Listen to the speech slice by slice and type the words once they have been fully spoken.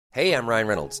Hey, I'm Ryan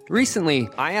Reynolds. Recently,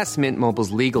 I asked Mint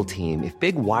Mobile's legal team if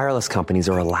big wireless companies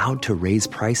are allowed to raise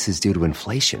prices due to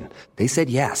inflation. They said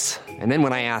yes. And then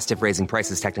when I asked if raising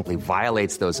prices technically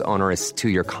violates those onerous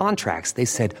two-year contracts, they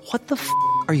said, "What the f***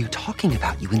 are you talking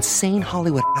about, you insane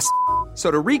Hollywood ass?" So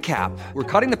to recap, we're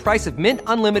cutting the price of Mint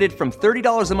Unlimited from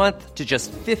 $30 a month to just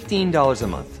 $15 a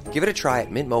month. Give it a try at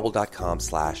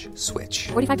mintmobile.com/switch.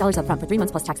 $45 up front for 3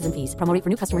 months plus taxes and fees. Promo rate for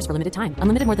new customers for limited time.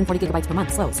 Unlimited more than 40 gigabytes per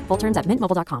month. Slows full terms at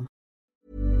mintmobile.com.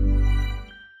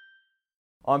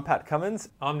 I'm Pat Cummins.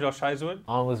 I'm Josh Hazelwood.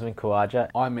 I'm Lisbon Kawaja.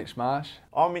 I'm Mitch Marsh.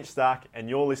 I'm Mitch Stark, and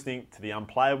you're listening to the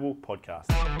Unplayable Podcast.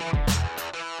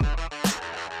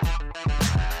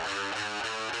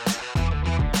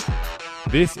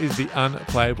 This is the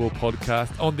Unplayable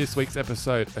Podcast. On this week's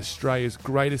episode, Australia's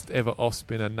greatest ever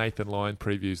off-spinner Nathan Lyon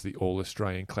previews the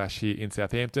All-Australian clash here in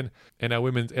Southampton, and our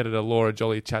women's editor Laura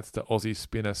Jolly chats to Aussie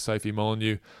spinner Sophie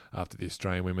Molyneux after the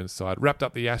Australian women's side wrapped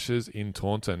up the Ashes in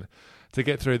Taunton. To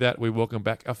get through that, we welcome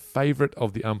back a favourite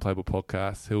of the Unplayable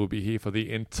Podcast who will be here for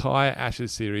the entire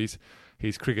Ashes series.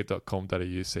 He's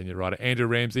cricket.com.au senior writer Andrew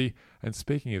Ramsey, and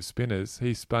speaking of spinners,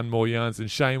 he's spun more yarns than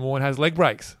Shane Warne has leg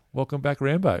breaks. Welcome back,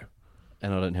 Rambo.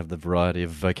 And I don't have the variety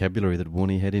of vocabulary that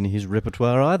Warney had in his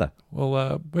repertoire either. Well,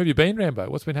 where have you been,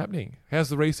 Rambo? What's been happening? How's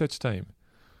the research team?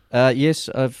 Yes,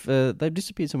 they've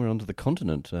disappeared somewhere onto the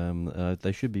continent.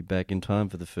 They should be back in time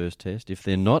for the first test. If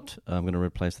they're not, I'm going to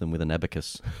replace them with an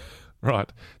abacus.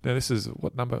 Right. Now, this is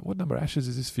what number Ashes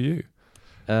is this for you?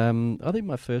 I think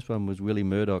my first one was Willie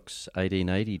Murdoch's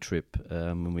 1880 trip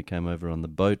when we came over on the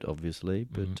boat, obviously.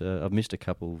 But I've missed a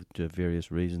couple for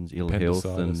various reasons, ill health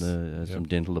and some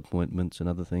dental appointments and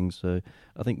other things. So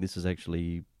I think this is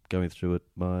actually going through it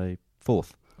my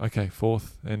fourth. Okay,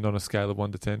 fourth. And on a scale of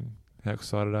 1 to 10, how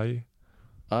excited are you?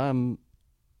 Well,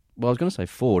 I was going to say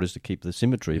 4 just to keep the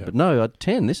symmetry, but no,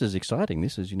 10. This is exciting.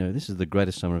 This is the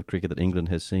greatest summer of cricket that England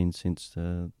has seen since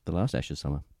the last Ashes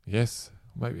summer. Yes.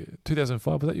 Maybe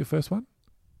 2005, was that your first one?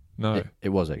 No. It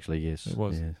was actually, yes. It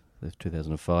was. Yeah,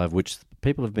 2005, which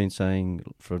people have been saying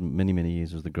for many, many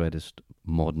years was the greatest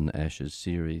modern Ashes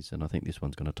series, and I think this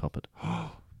one's going to top it.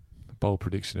 Bold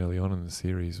prediction early on in the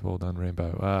series. Well done,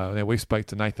 Rambo. Now, we spoke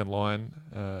to Nathan Lyon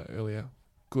earlier.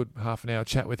 Good half an hour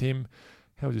chat with him.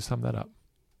 How would you sum that up?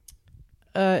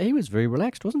 He was very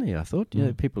relaxed, wasn't he? I thought.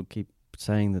 People keep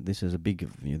saying that this is a big,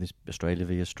 this Australia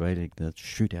v Australia, the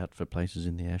shootout for places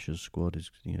in the Ashes squad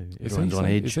is, everyone's on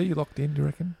edge. Is he locked in, do you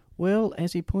reckon? Well,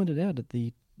 as he pointed out at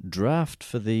the draft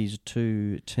for these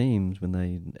two teams, when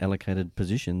they allocated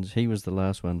positions, he was the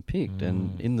last one picked.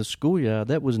 And in the schoolyard,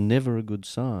 that was never a good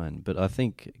sign. But I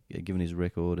think, given his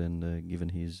record and given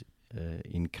his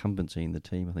incumbency in the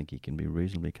team, I think he can be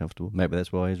reasonably comfortable. Maybe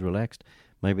that's why he's relaxed.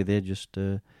 Maybe they're just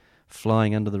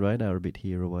flying under the radar a bit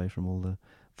here, away from all the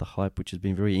hype, which has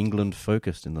been very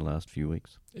England-focused in the last few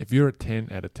weeks. If you're a 10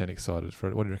 out of 10 excited for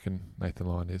it, what do you reckon Nathan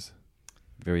Lyon is?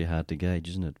 Very hard to gauge,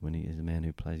 isn't it, when he is a man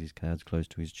who plays his cards close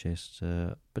to his chest.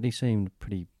 But he seemed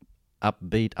pretty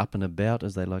upbeat, up and about,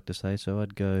 as they like to say, so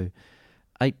I'd go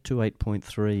 8 to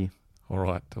 8.3. All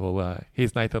right. Well,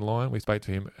 here's Nathan Lyon. We spoke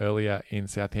to him earlier in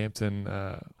Southampton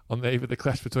on the eve of the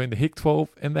clash between the Hick 12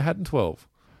 and the Haddon 12.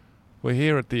 We're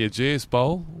here at the Ageas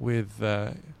Bowl with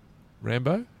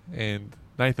Rambo and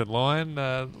Nathan Lyon,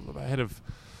 ahead of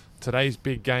today's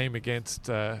big game against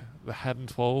the Haddon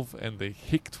 12 and the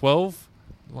Hick 12.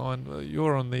 Lyon,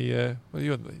 you're on the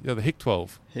you're the Hick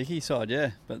 12. Hickey side,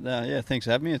 yeah. But thanks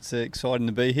for having me. It's exciting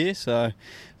to be here. So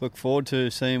look forward to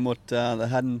seeing what the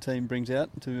Haddon team brings out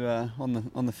to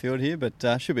on the field here. But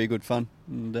should be good fun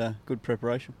and good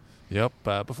preparation.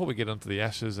 Yep. Before we get onto the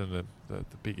Ashes and the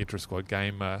big intra-squad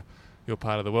game, you're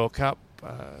part of the World Cup.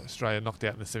 Australia knocked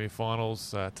out in the semi-finals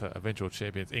to eventual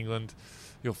champions England.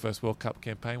 Your first World Cup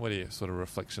campaign, what are your sort of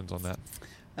reflections on that?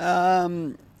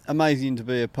 Amazing to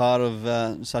be a part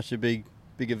of such a big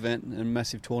event and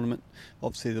massive tournament.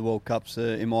 Obviously the World Cups,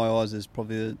 in my eyes, is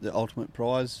probably the ultimate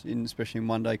prize, especially in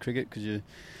one-day cricket, because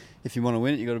if you want to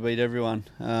win it, you've got to beat everyone.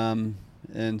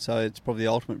 And so it's probably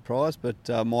the ultimate prize, but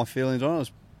my feelings on it, I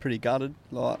was pretty gutted.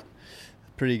 I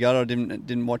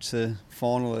didn't watch the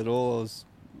final at all. I was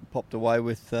popped away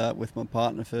with my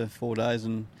partner for 4 days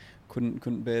and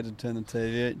couldn't bear to turn the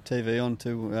TV on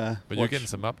to But you're getting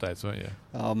some updates, weren't you?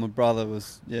 My brother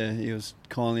was, he was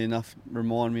kindly enough to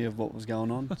remind me of what was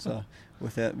going on. So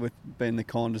with being the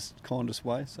kindest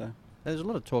way. So there's a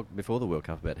lot of talk before the World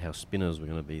Cup about how spinners were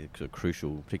going to be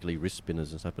crucial, particularly wrist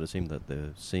spinners and stuff. But it seemed that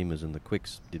the seamers and the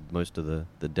quicks did most of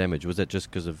the damage. Was that just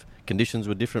because of conditions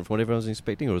were different from what everyone was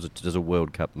expecting, or does a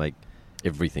World Cup make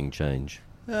everything change?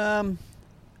 I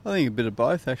think a bit of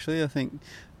both, actually. I think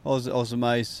I was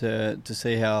amazed to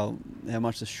see how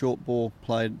much the short ball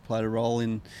played a role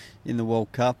in the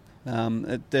World Cup.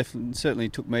 It certainly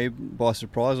took me by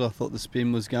surprise. I thought the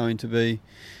spin was going to be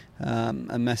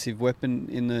a massive weapon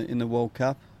in the World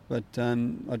Cup, but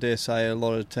I dare say a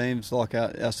lot of teams like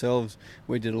ourselves,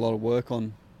 we did a lot of work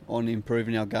on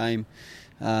improving our game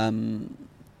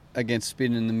against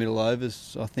spin in the middle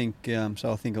overs. I think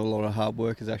I think a lot of hard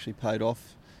work has actually paid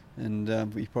off.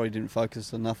 And we probably didn't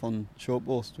focus enough on short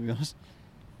balls, to be honest.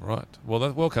 Right. Well,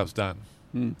 the World Cup's done.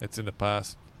 Mm. It's in the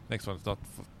past. Next one's not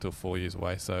till 4 years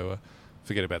away, so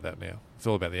forget about that now. It's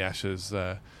all about the Ashes.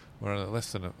 We're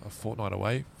less than a fortnight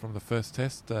away from the first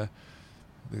test.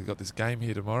 We've got this game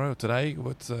here today.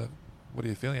 What are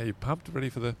you feeling? Are you pumped? Ready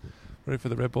for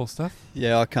the red ball stuff?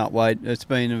 Yeah, I can't wait. It's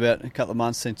been about a couple of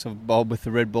months since I've bowled with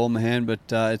the red ball in my hand, but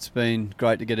it's been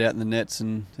great to get out in the nets.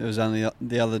 And it was only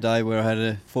the other day where I had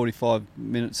a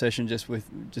 45-minute session just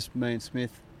me and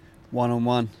Smith,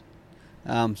 one-on-one,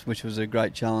 which was a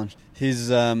great challenge. His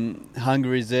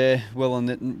hunger is there, well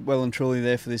and truly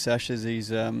there for this Ashes. He's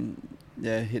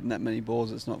hitting that many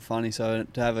balls, it's not funny. So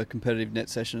to have a competitive net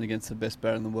session against the best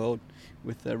batter in the world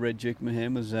with Red Duke in my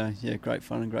hand was great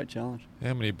fun and great challenge.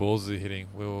 How many balls is he hitting?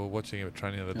 We were watching him at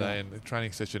training the other day, and the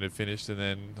training session had finished, and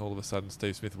then all of a sudden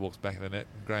Steve Smith walks back in the net,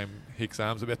 and Graham Hick's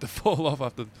arm's about to fall off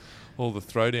after all the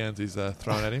throwdowns he's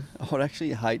thrown at him. I would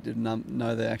actually hate to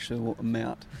know the actual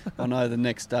amount. I know the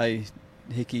next day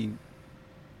Hickey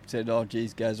said, "Oh,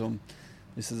 geez, Gaz,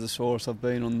 this is the sorest I've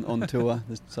been on tour."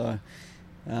 So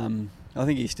I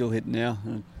think he's still hitting now.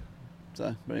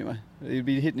 So, but anyway, he'd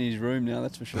be hitting his room now,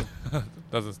 that's for sure.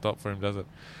 Doesn't stop for him, does it?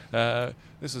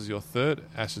 This is your third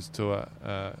Ashes tour.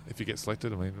 If you get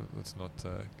selected, I mean, let's not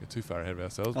get too far ahead of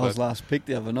ourselves. I was last picked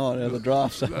the other night out of the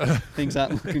draft, so things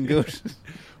aren't looking good.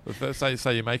 Well, say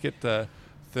you make it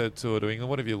third tour to England.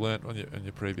 What have you learnt on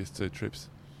your previous two trips?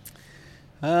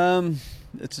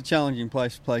 It's a challenging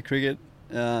place to play cricket.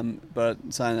 But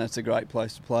saying that's a great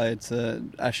place to play. It's a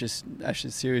Ashes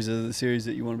series are the series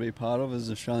that you want to be a part of as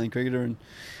an Australian cricketer, and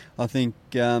I think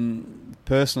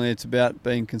personally it's about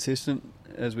being consistent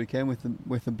as we can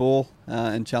with the ball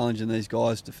and challenging these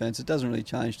guys' defence. It doesn't really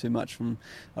change too much from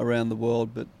around the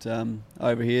world, but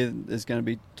over here there's going to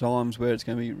be times where it's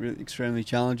going to be really extremely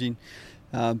challenging,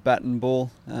 bat and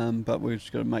ball, but we've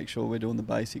just got to make sure we're doing the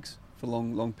basics for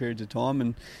long periods of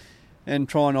time and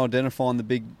try and identify the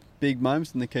big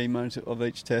moments and the key moments of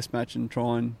each test match and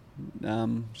try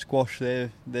and squash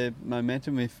their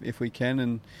momentum if we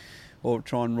can, or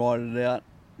try and ride it out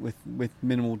with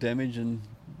minimal damage, and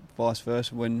vice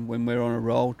versa when we're on a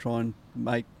roll, try and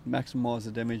maximise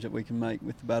the damage that we can make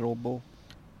with the bat or ball.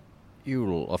 You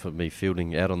will offer me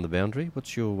fielding out on the boundary.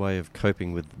 What's your way of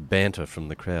coping with banter from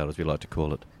the crowd, as we like to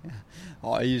call it?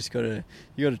 You got to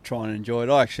try and enjoy it.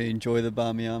 I actually enjoy the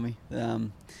Barmy Army.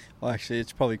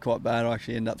 It's probably quite bad. I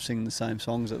actually end up singing the same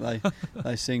songs that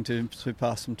they sing to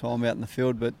pass some time out in the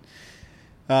field. But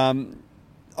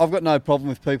I've got no problem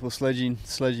with people sledging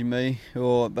me.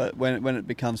 But when it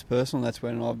becomes personal, that's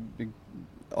when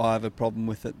I have a problem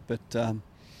with it. But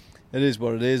it is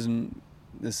what it is, and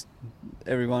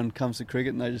everyone comes to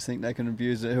cricket and they just think they can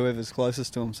abuse whoever's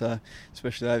closest to them. So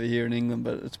especially over here in England,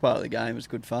 but it's part of the game. It's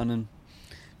good fun, and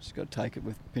just got to take it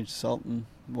with a pinch of salt, and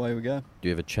away we go. Do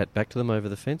you ever chat back to them over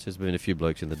the fence? There's been a few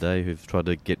blokes in the day who've tried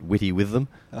to get witty with them.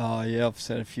 Oh yeah, I've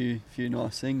said a few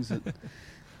nice things,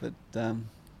 but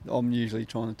I'm usually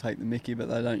trying to take the mickey, but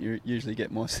they don't usually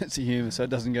get my sense of humour, so it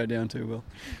doesn't go down too well.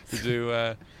 Did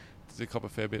you cop a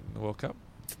fair bit in the World Cup?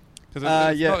 Because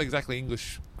it's not exactly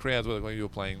English crowds when you were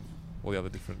playing all the other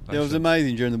different nations. Yeah, it was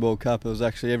amazing during the World Cup. It was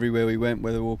actually everywhere we went,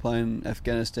 whether we were playing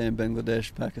Afghanistan,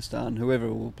 Bangladesh, Pakistan, whoever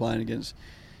we were playing against,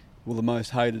 were the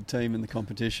most hated team in the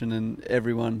competition, and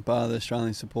everyone, bar the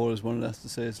Australian supporters, wanted us to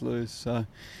see us lose. So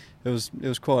it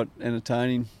was quite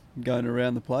entertaining going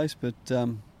around the place, but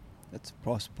that's the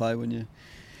price to pay when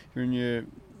you're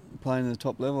playing at the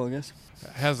top level, I guess.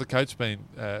 How's the coach been?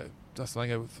 Justin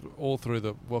Lango, all through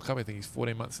the World Cup. I think he's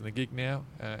 14 months in the gig now.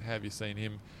 How have you seen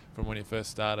him from when he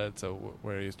first started to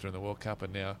where he is during the World Cup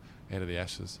and now ahead of the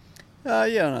Ashes?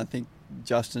 And I think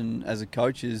Justin as a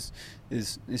coach is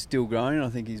still growing. I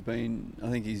think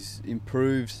he's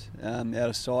improved out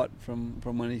of sight from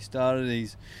when he started.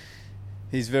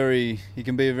 He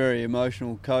can be a very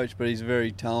emotional coach, but he's a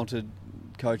very talented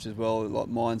coach as well, like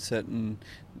mindset and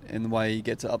the way he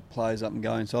gets players up and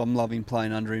going. So I'm loving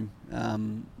playing under him.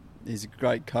 He's a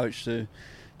great coach to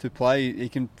play. He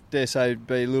can, dare say,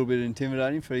 be a little bit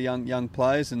intimidating for young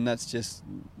players, and that's just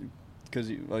because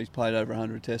he's played over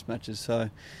 100 Test matches.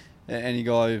 So any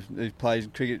guy who plays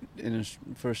cricket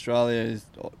for Australia has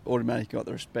automatically got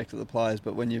the respect of the players.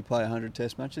 But when you play 100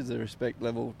 Test matches, the respect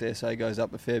level, dare say, goes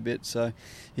up a fair bit. So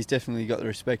he's definitely got the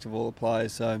respect of all the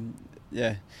players. So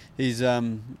yeah, he's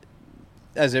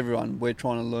as everyone, we're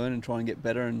trying to learn and try and get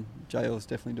better, and JL's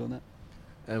definitely doing that.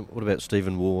 What about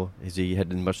Stephen Waugh? Has he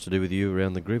had much to do with you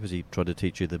around the group? Has he tried to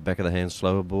teach you the back of the hand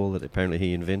slower ball that apparently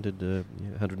he invented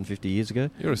 150 years ago?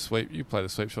 You're a sweep. You play the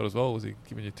sweep shot as well. Was he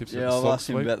giving you tips? Yeah, about the I've slog asked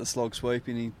him sweep? about the slog sweep,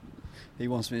 and he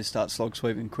wants me to start slog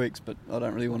sweeping quicks, but I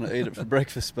don't really want to eat it for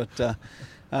breakfast. But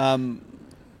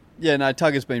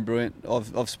Tugger's been brilliant.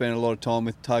 I've spent a lot of time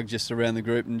with Tug just around the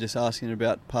group and just asking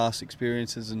about past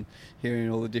experiences and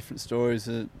hearing all the different stories.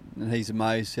 And he's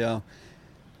amazed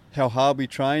how hard we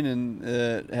train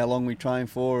and how long we train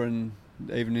for, and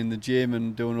even in the gym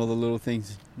and doing all the little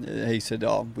things. He said,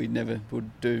 we never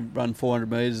would run 400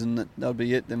 metres and that'll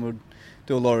be it. Then we'd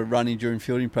do a lot of running during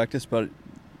fielding practice, but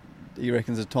he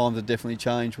reckons the times have definitely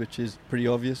changed, which is pretty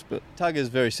obvious. But Tugger is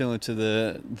very similar to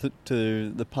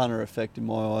the punter effect in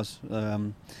my eyes.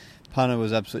 Punter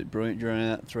was absolutely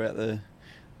brilliant throughout the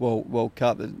World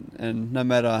Cup, and no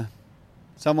matter...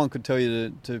 Someone could tell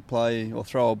you to play or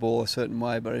throw a ball a certain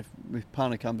way, but if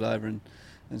punter comes over and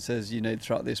says you need to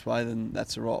throw it this way, then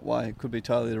that's the right way. It could be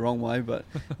totally the wrong way, but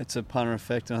it's a punter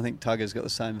effect, and I think Tugger's got the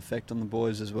same effect on the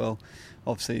boys as well.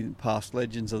 Obviously, past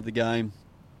legends of the game,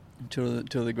 two of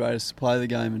the greatest to play the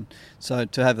game, and so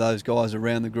to have those guys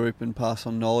around the group and pass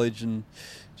on knowledge and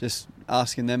just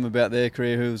asking them about their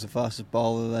career, who was the fastest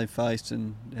bowler they faced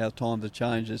and how times have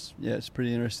changed, it's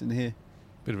pretty interesting to hear.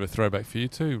 Bit of a throwback for you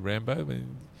too, Rambo. I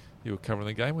mean, you were covering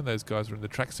the game when those guys were in the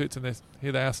tracksuits, and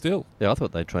here they are still. Yeah, I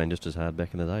thought they trained just as hard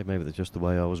back in the day. Maybe that's just the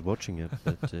way I was watching it.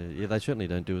 But they certainly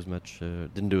don't do as much.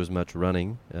 Didn't do as much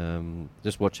running.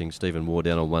 Just watching Stephen Waugh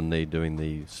down on one knee doing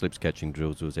the slips catching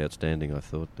drills was outstanding. I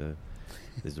thought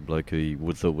there's a bloke who you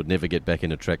would never get back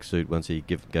in a tracksuit once he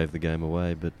gave the game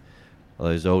away. But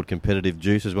those old competitive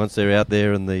juices, once they're out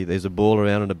there and there's a ball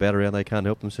around and a bat around, they can't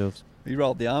help themselves. He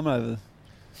rolled the arm over.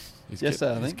 He's He's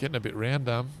getting a bit round,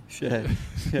 Yeah,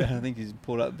 I think he's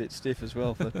pulled up a bit stiff as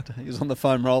well. But he was on the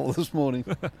foam roller this morning.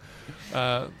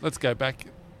 Let's go back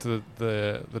to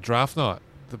the draft night,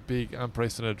 the big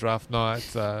unprecedented draft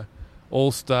night.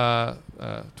 All-star,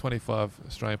 25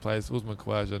 Australian players. Usman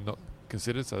Khawaja not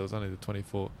considered, so there was only the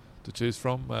 24 to choose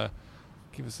from.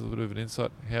 Give us a little bit of an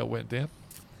insight how it went down.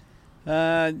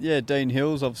 Dean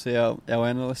Hills, obviously our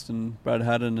analyst, and Brad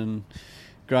Haddon and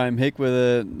Graham Hick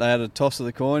they had a toss of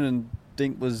the coin, and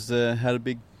Dink had a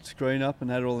big screen up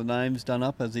and had all the names done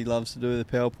up, as he loves to do the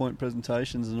PowerPoint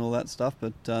presentations and all that stuff.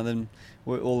 But then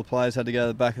all the players had to go to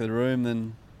the back of the room.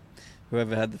 Then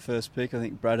whoever had the first pick, I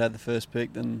think Brad had the first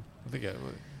pick. Then I think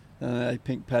they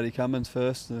picked Paddy Cummins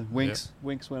first. Winks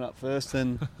went up first,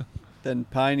 then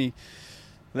Paney.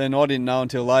 Then I didn't know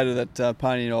until later that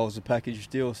Paney and I was a package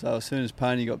deal. So as soon as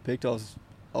Paney got picked, I was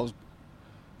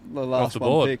the last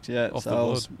one picked. Yeah,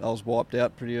 so I was wiped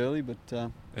out pretty early. But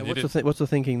what's the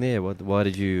thinking there? Why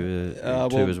did you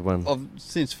two as one? I've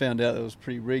since found out it was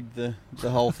pretty rigged, the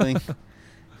whole thing.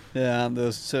 Yeah, there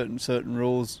was certain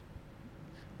rules.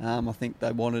 I think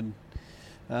they wanted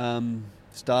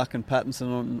Stark and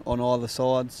Pattinson on either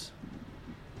sides.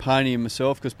 Paney and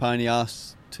myself, because Paney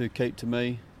asked to keep to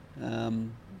me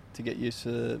to get used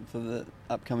to for the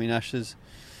upcoming Ashes.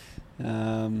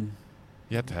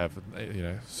 You had to have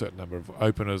a certain number of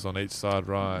openers on each side,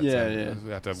 right? Yeah, so yeah. You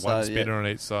had to have one spinner on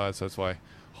each side, so that's why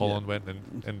Holland went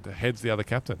and heads the other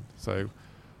captain. So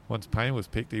once Payne was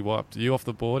picked, he wiped you off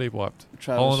the board, he wiped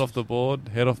Holland off the board,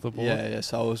 head off the board. Yeah,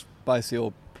 so I was basically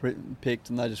all picked,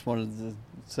 and they just wanted to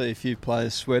see a few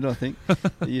players sweat, I think.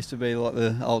 It used to be like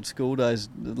the old school days,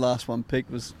 the last one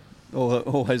picked was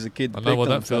always a kid. I know what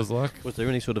that feels like. Was there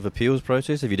any sort of appeals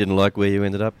process? If you didn't like where you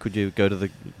ended up, could you go to the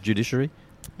judiciary?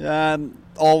 I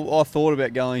thought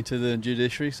about going to the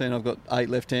judiciary, seeing I've got 8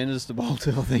 left-handers to bowl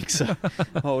to, I think. So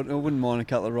I wouldn't mind a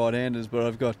couple of right-handers, but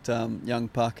I've got Young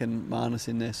Puck and Marnus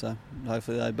in there, so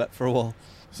hopefully they bat for a while.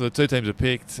 So the two teams are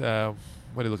picked. What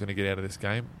are you looking to get out of this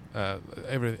game?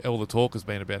 All the talk has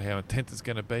been about how intense it's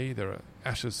going to be. There are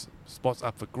Ashes spots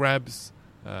up for grabs.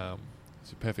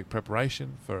 It's a perfect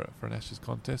preparation for an Ashes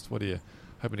contest. What are you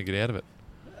hoping to get out of it?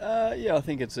 I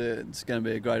think it's going to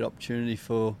be a great opportunity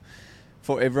for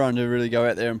everyone to really go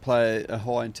out there and play a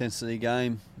high intensity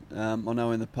game. I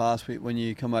know in the past when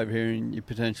you come over here and you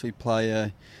potentially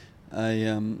play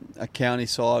a county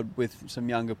side with some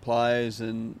younger players,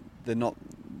 and they're not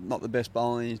the best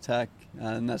bowling attack,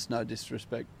 and that's no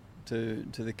disrespect to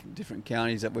the different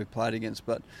counties that we've played against,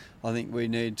 but I think we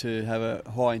need to have a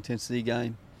high intensity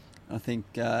game. I think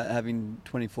having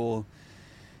 24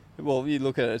 Well, you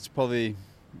look at it, it's probably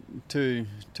the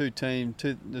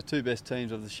two best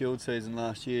teams of the Shield season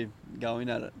last year going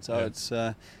at it. So it's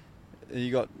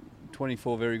you got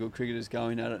 24 very good cricketers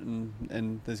going at it,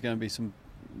 and there's going to be some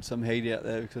heat out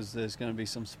there because there's going to be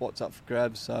some spots up for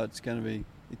grabs. So it's going to be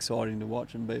exciting to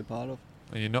watch and be a part of.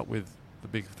 And you're not with the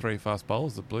big three fast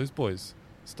bowlers, the Blues boys.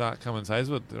 Stark, Cummins,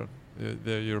 Hazelwood,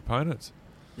 they're your opponents.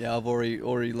 Yeah, I've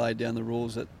already laid down the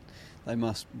rules that they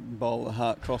must bowl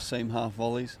the cross seam half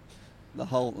volleys the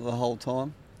whole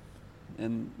time,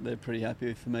 and they're pretty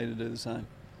happy for me to do the same.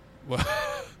 Well,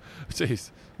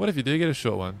 geez, what if you do get a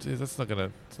short one? Geez, it's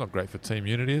not great for team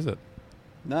unity, is it?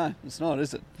 No, it's not,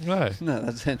 is it? No. No,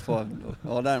 that's hence why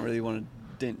I don't really want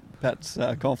to dent Pat's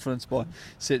confidence by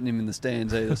sitting him in the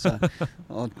stands either. So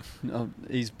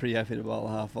he's pretty happy to bowl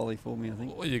a half volley for me, I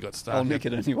think. Well, you got Stark. I'll nick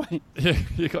it anyway. Yeah,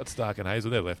 you got Stark and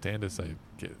Hazel. They're left-handers, so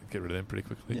get rid of them pretty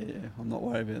quickly. Yeah, I'm not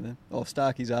worried about them. Oh,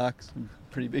 Starkey's arc's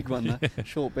a pretty big one though.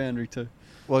 Short boundary too.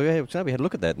 Well, yeah, so we had a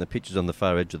look at that, and the pitch is on the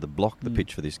far edge of the block, the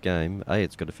pitch for this game. A,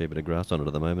 it's got a fair bit of grass on it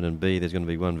at the moment, and B, there's going to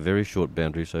be one very short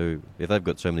boundary, so if they've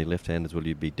got so many left-handers, will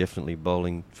you be definitely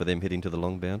bowling for them hitting to the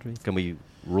long boundary? Can we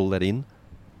rule that in?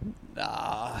 No,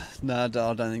 I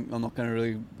don't think. I'm not going to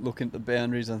really look into the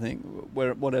boundaries. I think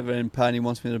whatever end Paddy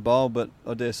wants me to bowl, but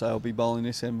I dare say I'll be bowling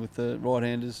this end with the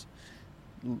right-handers,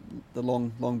 the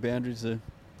long boundaries to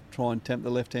try and tempt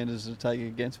the left-handers to take it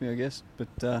against me, I guess.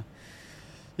 But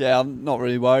yeah, I'm not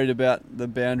really worried about the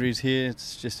boundaries here.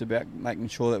 It's just about making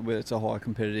sure that it's a high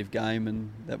competitive game and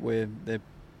that they're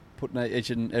putting each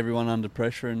and everyone under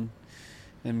pressure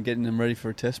and getting them ready for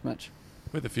a test match.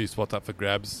 With a few spots up for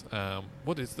grabs,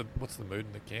 what's the mood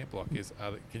in the camp like?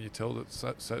 Can you tell that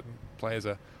certain players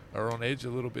are on edge, a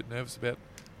little bit nervous about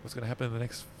what's going to happen in the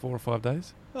next 4 or 5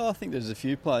 days? Well, I think there's a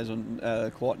few players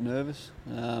quite nervous,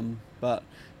 but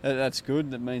that's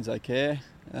good. That means they care.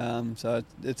 So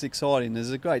it's exciting.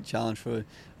 There's a great challenge for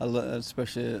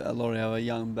especially a lot of our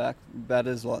young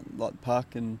batters like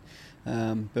Puck and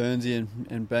Burnsy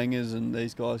and Bangers and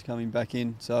these guys coming back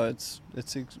in. So it's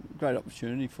a great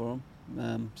opportunity for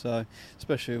them. So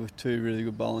especially with two really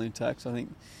good bowling attacks, I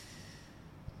think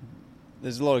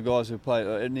there's a lot of guys who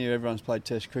play. Near everyone's played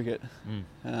Test cricket.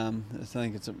 I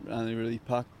think it's only really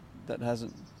Puck that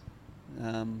hasn't.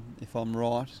 If I'm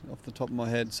right off the top of my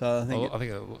head, so I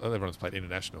think everyone's played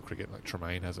international cricket. Like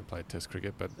Tremaine hasn't played Test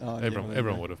cricket, but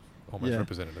everyone would have almost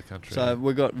represented the country. So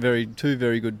we've got two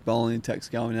very good bowling attacks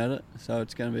going at it. So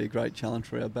it's going to be a great challenge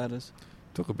for our batters.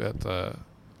 Talk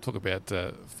about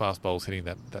fast bowls hitting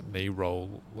that knee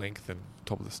roll length and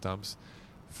top of the stumps.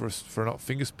 For an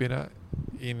finger spinner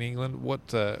in England,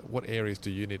 what areas do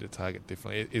you need to target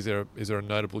differently? Is there a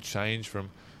notable change from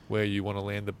where you want to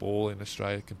land the ball in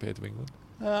Australia compared to England?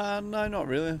 No, not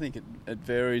really. I think it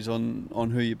varies on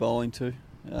who you're bowling to.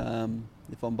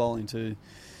 If I'm bowling to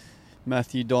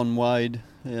Matthew Don Wade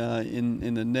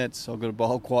in the nets, I've got to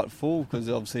bowl quite full because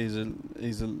obviously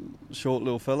he's a short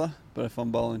little fella. But if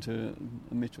I'm bowling to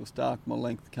a Mitchell Stark, my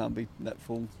length can't be that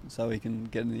full, so he can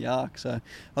get in the arc. So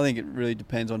I think it really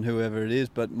depends on whoever it is.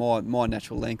 But my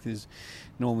natural length is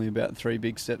normally about 3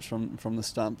 big steps from the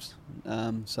stumps.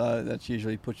 So that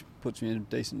usually puts me in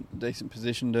a decent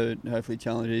position to hopefully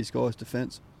challenge these guys'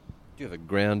 defence. Do you have a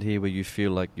ground here where you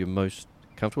feel like you're most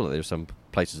comfortable? There are some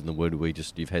places in the world where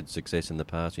you've had success in the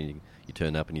past and you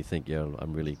turn up and you think, yeah,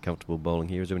 I'm really comfortable bowling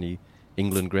here. Is there any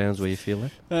England grounds where you feel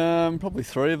that? Probably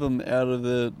 3 of them out of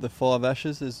the 5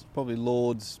 Ashes. There's probably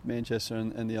Lords, Manchester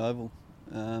and the Oval.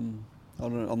 I'm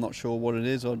not sure what it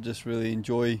is. I just really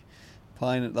enjoy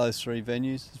playing at those 3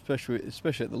 venues,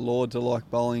 especially at the Lords. I like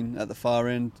bowling at the far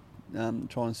end, trying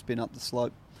to spin up the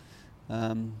slope.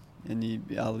 And you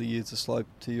be able to use the slope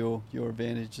to your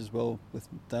advantage as well with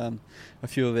a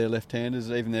few of their left-handers,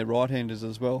 even their right-handers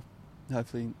as well,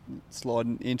 hopefully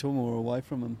sliding into them or away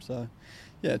from them. So,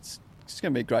 yeah, it's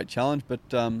going to be a great challenge, but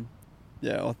I'm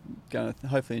going to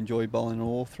hopefully enjoy bowling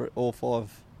all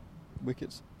 5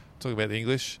 wickets. Talking about the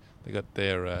English, they got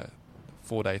their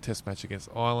 4-day test match against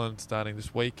Ireland starting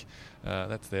this week.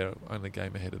 That's their only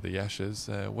game ahead of the Ashes.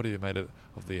 What have you made of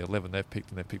the 11 they've picked?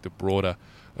 And they've picked a broader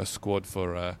squad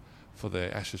for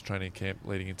the Ashes training camp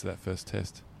leading into that first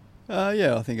test.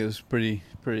 I think it was pretty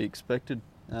expected.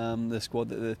 The squad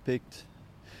that they've picked.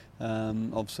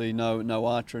 Obviously, no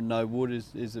Archer and no Wood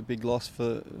is a big loss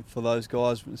for those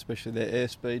guys, especially their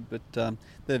airspeed. But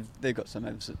they've got some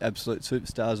absolute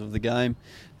superstars of the game.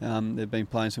 They've been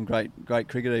playing some great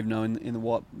cricket, even though in the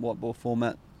white ball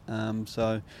format.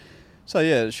 So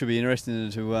yeah, it should be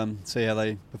interesting to see how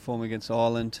they perform against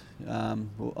Ireland.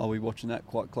 I'll be watching that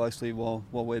quite closely while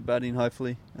we're batting,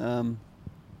 hopefully.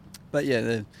 But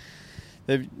yeah,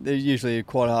 they're usually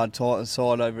quite a hard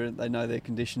side over it. They know their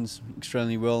conditions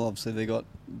extremely well. Obviously, they got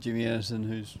Jimmy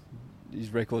Anderson,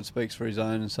 his record speaks for his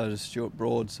own, and so does Stuart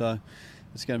Broad. So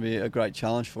it's going to be a great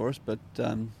challenge for us. But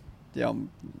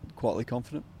I'm quietly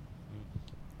confident.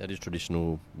 That is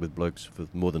traditional with blokes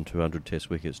with more than 200 Test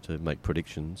wickets to make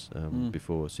predictions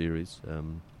before a series.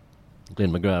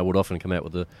 Glenn McGrath would often come out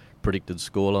with a predicted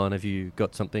scoreline. Have you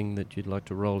got something that you'd like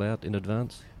to roll out in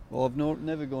advance? Well, I've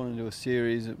never gone into a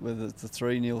series, whether it's a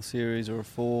 3-0 series or a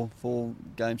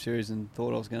 4-game series, and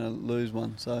thought I was going to lose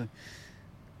one. So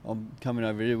I'm coming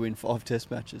over here to win 5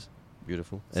 Test matches.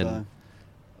 Beautiful. And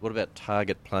what about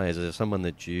target players? Is there someone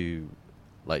that you,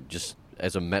 like, just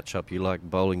as a matchup you like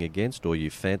bowling against, or you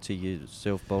fancy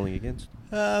yourself bowling against?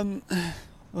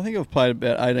 I think I've played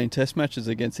about 18 Test matches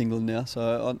against England now,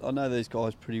 so I know these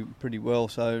guys pretty well.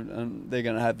 So they're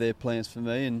going to have their plans for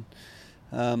me, and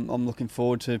I'm looking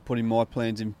forward to putting my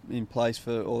plans in place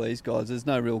for all these guys. There's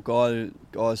no real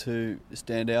guys who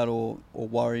stand out or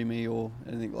worry me or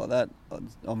anything like that.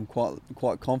 I'm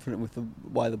quite confident with the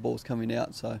way the ball's coming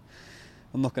out, so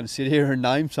I'm not going to sit here and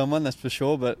name someone, that's for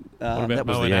sure. But what about that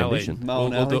was Mo the and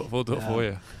ambition. We'll do it for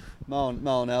you. Mo and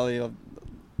Ali,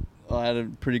 I had a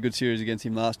pretty good series against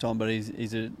him last time, but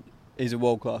he's a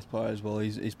world-class player as well.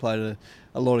 He's played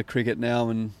a lot of cricket now,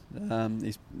 and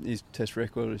his Test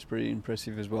record is pretty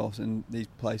impressive as well. And he's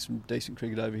played some decent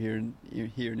cricket over here in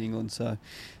England. So,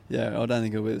 yeah, I don't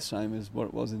think it'll be the same as what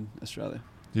it was in Australia.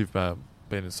 You've been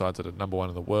in sides that are number 1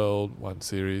 in the world, 1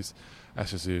 series,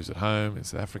 Ashes series at home in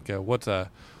South Africa. What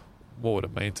would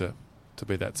it mean to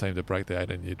be that team to break the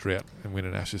 18-year drought and win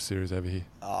an Ashes series over here?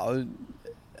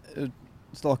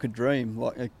 It's like a dream.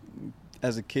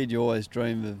 As a kid, you always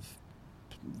dream of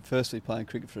firstly playing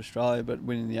cricket for Australia, but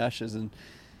winning the Ashes, and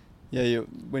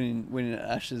winning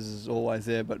Ashes is always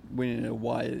there, but winning it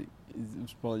away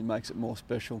probably makes it more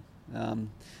special. The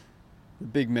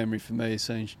big memory for me is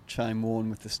seeing Shane Warne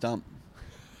with the stump,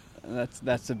 and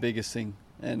that's the biggest thing.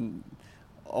 And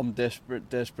I'm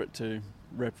desperate to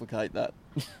replicate that.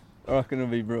 I reckon it'll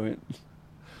be brilliant.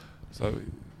 So,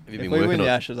 if we win the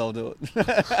Ashes, I'll do it.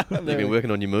 Have you been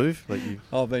working on your move?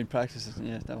 I've been practicing,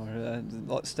 yeah, don't worry.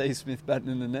 Like Steve Smith batting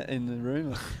in the net in the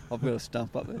room, I've got a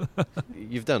stump up there.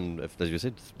 You've done, as you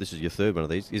said, this is your third one of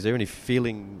these. Is there any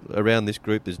feeling around this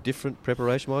group that's different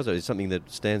preparation-wise, or is something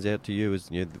that stands out to you as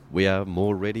we are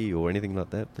more ready, or anything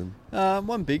like that?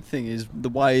 One big thing is the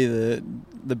way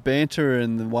the banter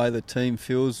and the way the team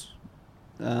feels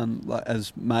like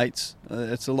as mates.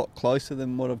 It's a lot closer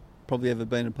than what I've probably ever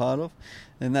been a part of,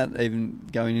 and that even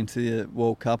going into the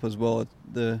World Cup as well.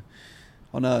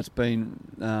 I know it's been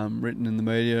written in the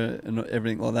media and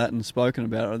everything like that and spoken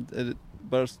about it,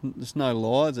 but it's no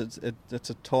lies. It's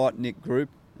a tight knit group,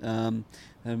 and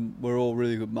we're all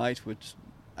really good mates, which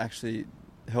actually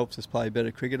helps us play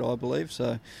better cricket, I believe.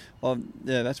 So,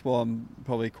 that's why I'm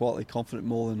probably quietly confident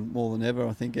more than ever.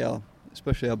 I think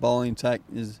especially our bowling attack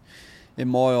is, in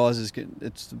my eyes,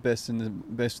 it's the best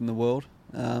in the world.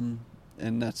 And I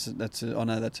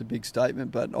know that's a big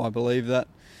statement, but I believe that,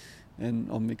 and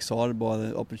I'm excited by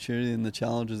the opportunity and the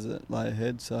challenges that lay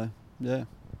ahead. So, yeah.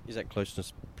 Is that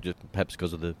closeness perhaps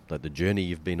because of the journey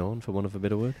you've been on, for want of a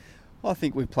better word? I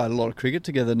think we've played a lot of cricket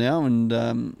together now, and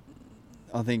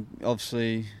I think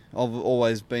obviously I've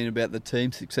always been about the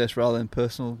team success rather than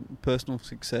personal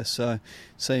success. So,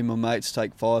 seeing my mates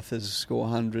take 5s, score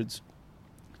hundreds,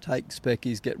 take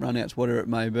speckies, get run-outs, whatever it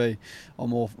may be,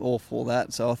 I'm all for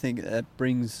that. So I think that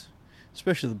brings,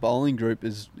 especially the bowling group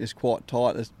is quite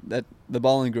tight. The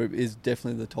bowling group is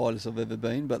definitely the tightest I've ever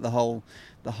been, but the whole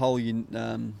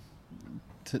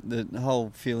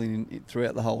feeling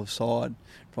throughout the whole side,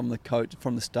 from the coach,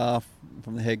 from the staff,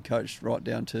 from the head coach right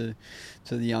down to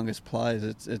the youngest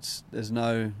players, there's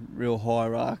no real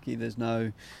hierarchy. There's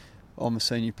no, I'm a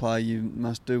senior player, you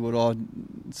must do what I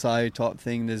say type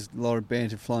thing. There's a lot of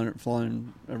banter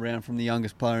flying around from the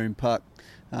youngest player in Puck.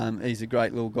 He's a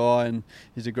great little guy, and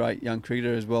he's a great young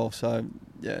cricketer as well. So,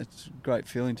 yeah, it's a great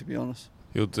feeling, to be honest.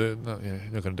 You're not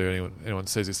going to do anyone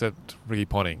says, except Ricky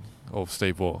Ponting or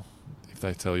Steve Waugh. If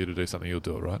they tell you to do something, you'll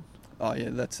do it, right? Oh, yeah,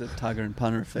 that's a tugger and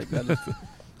punter effect. That is.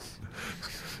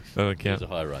 That don't count. There's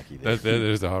a hierarchy there.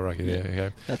 There's a hierarchy there,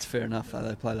 okay. That's fair enough, though.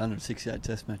 They played 168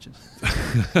 Test matches.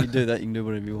 You do that, you can do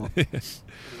whatever you want.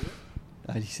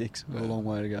 86, a long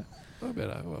way to go.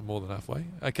 About more than halfway.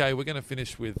 Okay, we're going to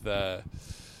finish with a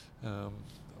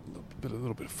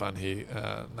little bit of fun here.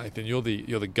 Nathan, you're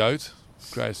the GOAT,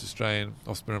 greatest Australian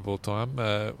off-spinner of all time.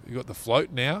 You got the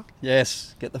float now.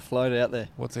 Yes, get the float out there.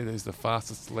 What's he? He's the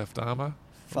fastest left armour.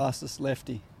 Fastest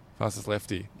lefty. Fastest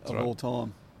lefty of all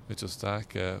time. Mitchell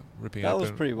Starc ripping that up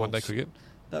was pretty well, one-day cricket.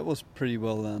 That was pretty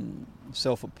well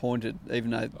self-appointed,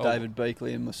 even though David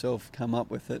Beakley and myself come up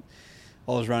with it.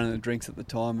 I was running the drinks at the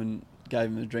time and gave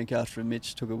him a drink after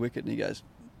Mitch took a wicket, and he goes,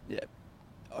 "Yeah,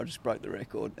 I just broke the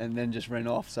record," and then just ran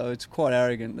off. So it's quite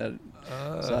arrogant that.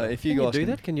 So if you Can guys you do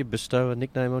that? Can you bestow a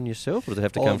nickname on yourself, or does it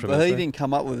have to come from? But he didn't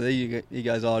come up with it. He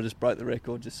goes, "I just broke the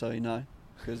record," just so you know,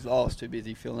 because I was too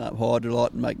busy filling up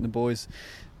Hydrolite and making the boys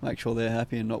make sure they're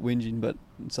happy and not whinging. But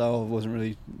so I wasn't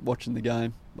really watching the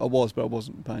game. I was, but I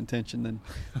wasn't paying attention.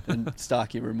 Then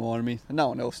Starkey reminded me, and no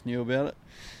one else knew about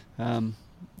it.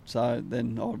 So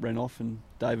then I ran off, and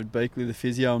David Beakley, the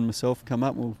physio, and myself come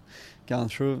up. We're going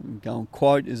through it and going,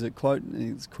 quote, is it quote?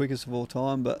 It's quickest of all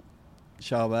time, but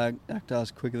Shoaib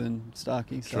Akhtar's quicker than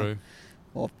Starkey. So True.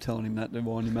 I'm telling him that to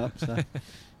wind him up.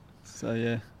 So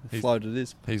yeah, the float it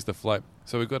is. He's the float.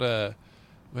 So we're going to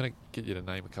get you to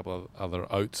name a couple of other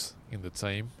oats in the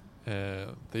team.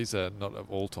 These are not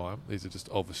of all time. These are just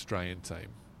of Australian team.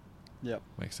 Yep.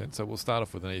 Makes sense. So we'll start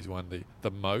off with an easy one.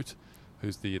 The Moat,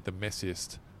 who's the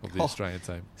messiest of the Australian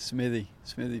team. Smithy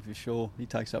for sure. He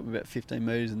takes up about 15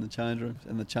 metres in the change room,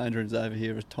 and the change rooms over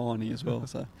here are tiny as well.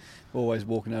 So always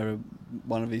walking over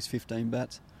one of his 15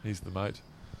 bats. He's the Moat.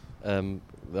 I'm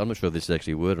not sure if this is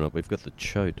actually a word or not. We've got the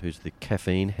Chote, who's the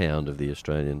caffeine hound of the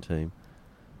Australian team.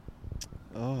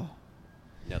 Oh.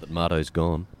 Now that Marto's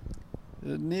gone.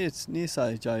 Near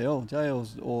say JL.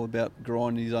 JL's all about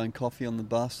grinding his own coffee on the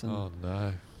bus and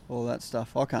all that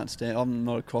stuff. I can't stand. I'm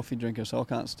not a coffee drinker, so I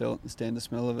can't stand the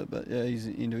smell of it. But yeah, he's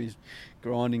into his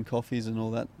grinding coffees and all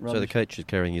that rubbish. So the coach is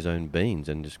carrying his own beans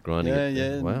and just grinding it.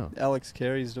 Yeah. Wow. Alex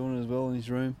Carey's doing it as well in his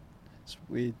room. It's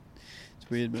weird.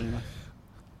 But anyway.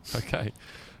 Okay.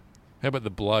 How about the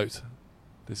Bloat?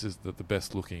 This is the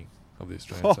best looking of the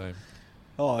Australian team.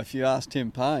 Oh, if you ask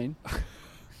Tim Payne.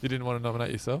 You didn't want to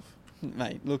nominate yourself?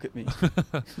 Mate, look at me.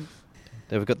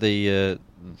 Now we've got the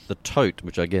Tote,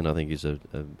 which again I think is a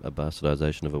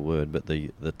bastardisation of a word, but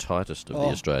the tightest of the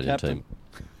Australian captain. team.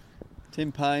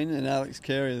 Tim Payne and Alex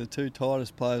Carey are the two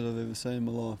tightest players I've ever seen in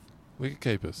my life. Wicket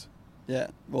keepers. Yeah,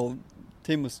 well,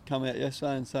 Tim was come out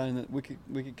yesterday and saying that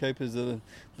wicket keepers are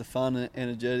the fun and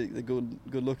energetic, the good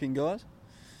looking guys.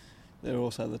 They're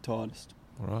also the tightest.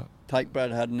 All right. Take Brad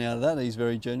Haddon out of that. He's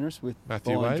very generous with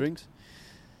Matthew buying Wade? drinks.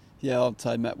 Yeah, I'd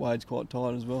say Matt Wade's quite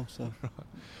tight as well. So Right.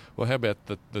 Well, how about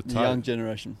the young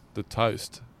generation? The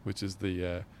Toast, which is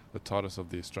the tightest of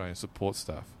the Australian support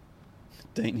staff.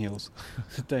 Dean Hills.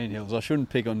 Dean Hills. I shouldn't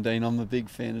pick on Dean. I'm a big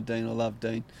fan of Dean. I love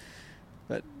Dean.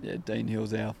 But yeah, Dean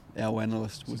Hills, our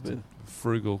analyst, would be.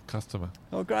 Frugal customer.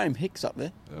 Oh, Graham Hick's up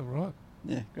there. Oh, right.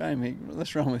 Yeah, Graham Hick.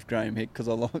 Let's run with Graham Hick because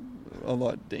I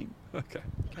like Dean. Okay.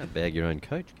 You can't bag your own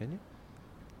coach, can you?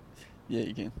 Yeah,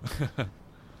 you can.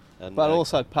 And, But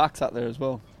also Park's up there as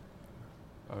well.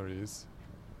 Oh, he is.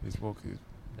 He's walking.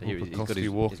 he's got He's his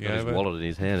walking over. his wallet in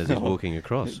his hand as he's walking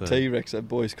across. So. T-Rex, that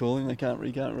boys call him. He can't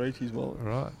reach his wallet.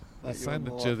 Right. They're saying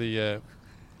that you're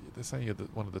they're saying you're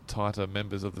one of the tighter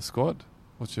members of the squad.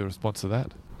 What's your response to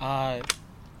that? Well,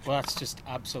 that's just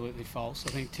absolutely false. I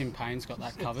think Tim Payne's got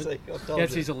that covered. See, I told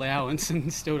Gets you. his allowance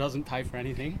and still doesn't pay for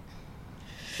anything.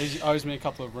 He owes me a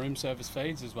couple of room service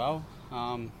fees as well.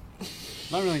 I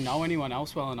don't really know anyone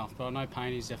else well enough, but I know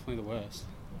Payne is definitely the worst.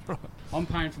 Right. I'm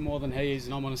paying for more than he is,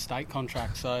 and I'm on a state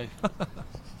contract, so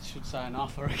should say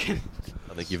enough, I reckon.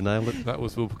 I think you've nailed it. That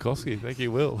was Will Pekoski. Thank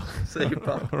you, Will. See you,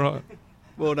 pal. All right.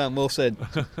 Well done, well said.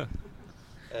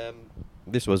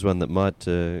 This was one that might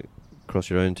cross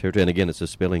your own territory, and again, it's a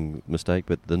spelling mistake.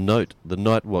 But the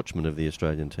night watchman of the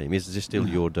Australian team, is this still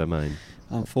your domain?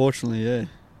 Unfortunately, yeah.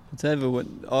 It's ever.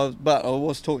 But I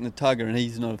was talking to Tugger, and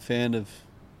he's not a fan of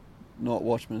night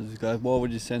watchmen. He goes, "Why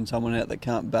would you send someone out that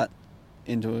can't bat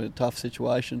into a tough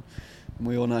situation?" And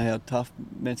we all know how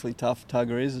mentally tough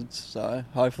Tugger is. So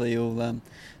hopefully he'll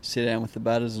sit down with the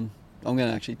batters, and I'm going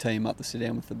to actually team up to sit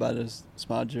down with the batters,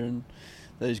 Smudger and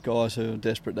these guys who are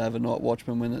desperate to have a night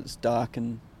watchman when it's dark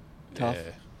and tough.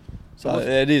 Yeah. So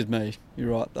it is me.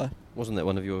 You're right, though. Wasn't that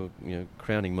one of your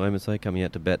crowning moments, though, coming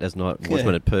out to bat as night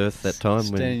watchman at Perth that time?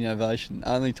 Standing ovation.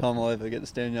 Only time I'll ever get a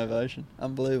standing ovation.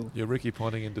 Unbelievable. You're Ricky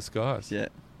Ponting in disguise. Yeah.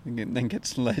 And then get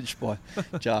sledged by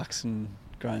Jarks and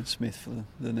Graham Smith for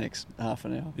the next half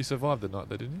an hour. You survived the night,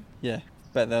 though, didn't you? Yeah.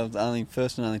 But that was the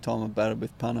first and only time I batted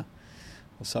with punter.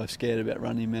 I was so scared about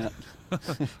running him out.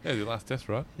 Yeah, your last test,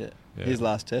 right? Yeah. Yeah. His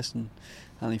last test, and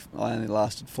I only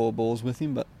lasted 4 balls with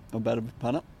him, but I batted with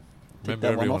punter. Remember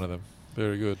every one of them.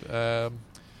 Very good.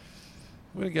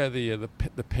 We're going to go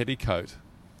the petticoat.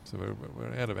 So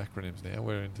we're out of acronyms now.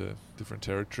 We're into different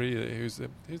territory. Who's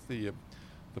the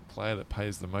player that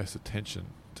pays the most attention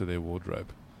to their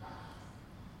wardrobe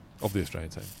of the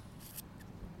Australian team?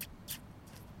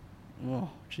 Oh,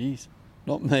 jeez.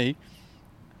 Not me.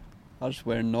 I just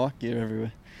wear Nike gear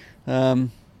everywhere.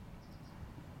 I'm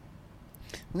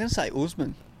going to say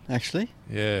Usman, actually.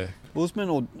 Yeah. Usman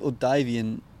or Davey,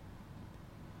 and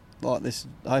like this.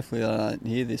 Hopefully, I don't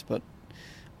hear this, but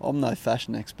I'm no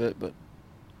fashion expert. But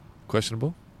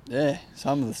Questionable? yeah,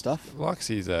 some of the stuff. Likes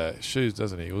his shoes,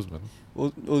 doesn't he, Usman?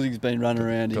 Uzi's been running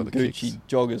around in the Gucci kicks.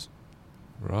 joggers.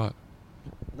 Right.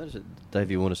 Notice that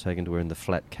Davey Warner's taken to wearing the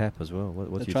flat cap as well.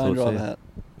 What's The your train thoughts driver there? hat.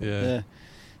 Yeah.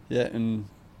 Yeah, and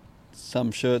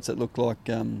some shirts that look like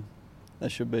they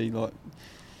should be like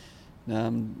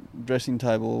dressing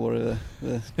table or whatever,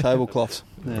 the tablecloths.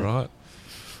 Yeah. Right.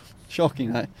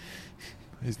 Shocking, eh?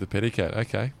 He's the petticoat.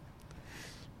 Okay.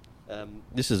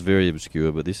 This is very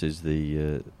obscure, but this is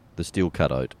the steel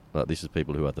cut oat. Like, this is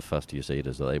people who are the fustiest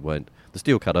eaters. They won't. The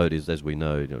steel cut oat is, as we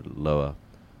know, lower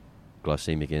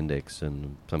glycemic index,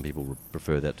 and some people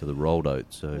prefer that to the rolled oat.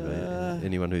 So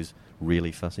anyone who's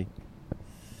really fussy.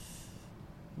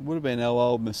 Would have been our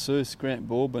old masseuse Grant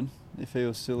Bourbon if he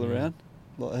was still around.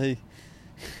 Like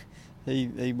he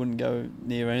wouldn't go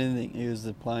near anything. He was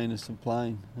the plainest of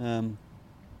plain.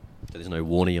 There's no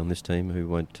Warnie on this team who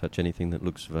won't touch anything that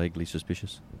looks vaguely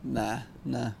suspicious. Nah.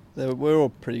 We're all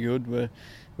pretty good. We're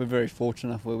very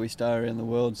fortunate enough where we stay around the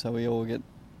world, so we all get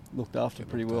looked after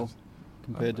pretty well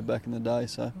compared to back in the day.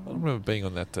 So I remember being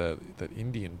on that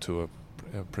Indian tour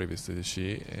previously this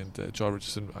year, and Jai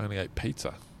Richardson only ate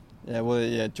pizza. yeah, well,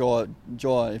 yeah, Jai.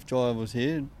 If Jai was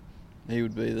here, he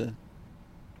would be the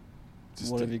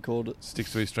Just whatever you called it.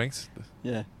 Sticks to his strengths.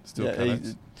 Yeah, Still yeah,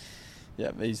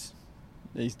 cutouts.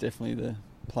 he's definitely the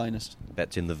plainest.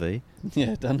 That's in the V.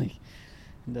 Yeah, doesn't he?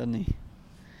 I'm going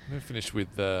to finish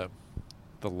with the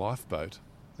lifeboat.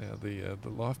 Now, the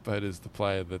lifeboat is the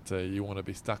player that you want to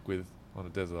be stuck with on a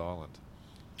desert island.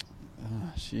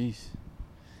 Oh, jeez.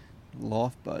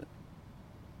 Lifeboat.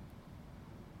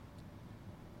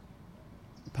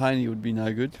 Paney would be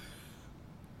no good.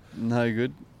 No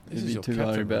good. This He'd is be your too captain,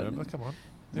 worried about remember? Come on.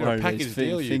 You're worried a about his package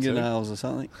deal, you two. fingernails or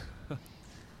something.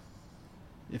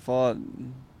 If I...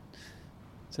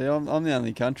 See, I'm the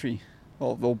only country...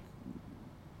 Well,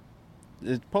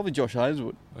 it's probably Josh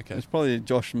Hazelwood. Okay. It's probably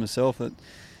Josh and myself that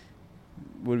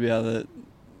would be able to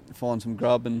find some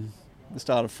grub and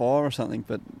start a fire or something,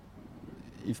 but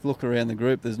if you look around the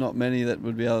group, there's not many that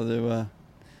would be able to...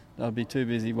 they'd be too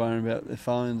busy worrying about their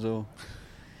phones or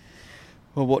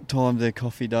what time their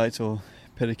coffee dates or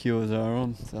pedicures are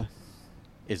on. So,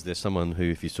 Is there someone who,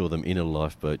 if you saw them in a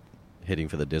lifeboat heading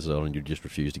for the desert island, you'd just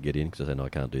refuse to get in because they say, no, I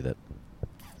can't do that?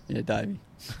 yeah, Davey.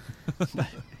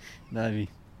 Davey.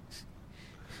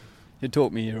 He'd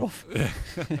talk me ear off.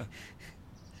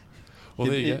 Well,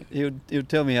 there you go. He would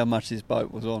tell me how much this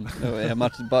boat was on, or how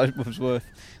much the boat was worth,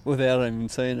 without even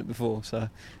seeing it before. So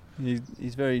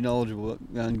he's very knowledgeable,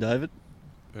 young David.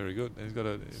 Very good. And he's got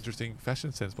an interesting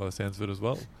fashion sense by the sounds of it as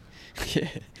well. Yeah,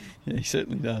 he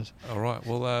certainly does. All right.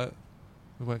 Well,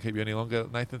 we won't keep you any longer,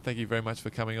 Nathan. Thank you very much for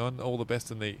coming on. All the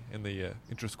best in the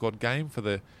intra-squad game for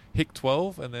the HIC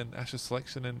 12 and then Ashes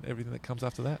selection and everything that comes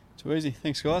after that. Too easy.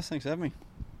 Thanks, guys. Thanks for having me.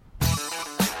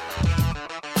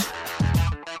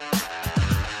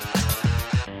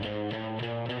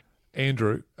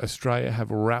 Andrew, Australia have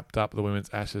wrapped up the Women's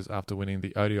Ashes after winning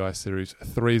the ODI series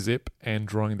 3-0 and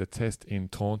drawing the test in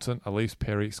Taunton. Elise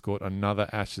Perry scored another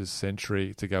Ashes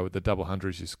century to go with the double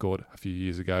hundred she scored a few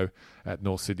years ago at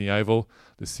North Sydney Oval.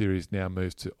 The series now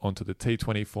moves onto the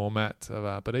T20 format,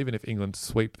 but even if England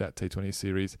sweep that T20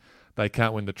 series, they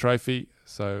can't win the trophy,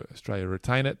 so Australia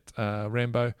retain it.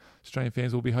 Rambo, Australian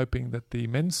fans will be hoping that the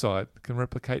men's side can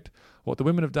replicate what the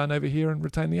women have done over here and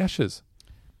retain the Ashes.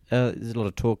 There's a lot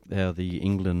of talk how the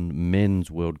England men's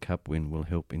World Cup win will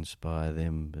help inspire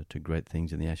them to great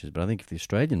things in the Ashes. But I think if the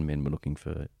Australian men were looking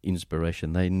for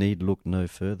inspiration, they need look no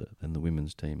further than the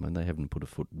women's team. And they haven't put a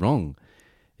foot wrong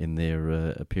in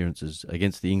their appearances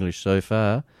against the English so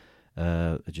far.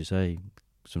 As you say,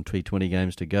 some T20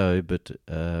 games to go, but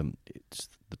the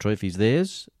trophy's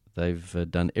theirs. They've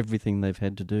done everything they've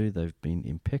had to do. They've been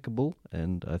impeccable.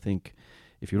 And I think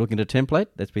if you're looking at a template,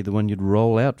 that'd be the one you'd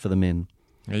roll out for the men.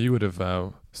 Yeah, you would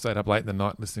have stayed up late in the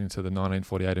night listening to the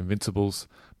 1948 Invincibles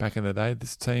back in the day.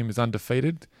 This team is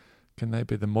undefeated. Can they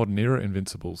be the modern era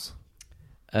Invincibles?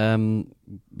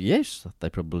 Yes, they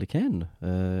probably can.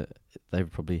 They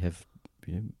probably have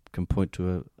can point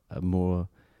to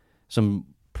some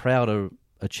prouder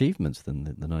achievements than the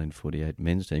 1948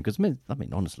 men's team. Because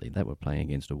honestly, they were playing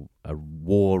against a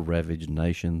war-ravaged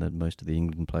nation that most of the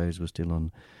England players were still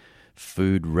on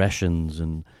food rations,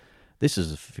 and this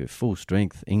is a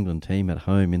full-strength England team at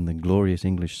home in the glorious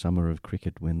English summer of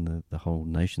cricket when the whole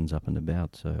nation's up and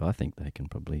about. So I think they can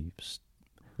probably...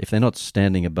 if they're not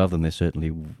standing above them, they're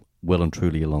certainly well and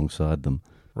truly alongside them.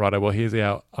 Righto, well, here's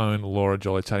our own Laura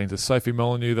Jolly chatting to Sophie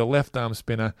Molyneux, the left-arm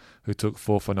spinner who took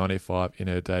 4 for 95 in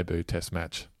her debut Test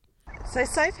match. So,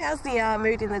 Soph, how's the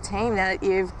mood in the team now that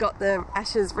you've got the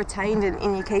Ashes retained and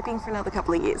in your keeping for another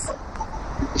couple of years?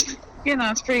 Yeah,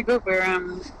 no, it's pretty good. We're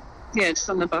just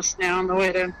on the bus now on the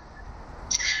way to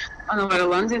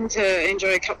London to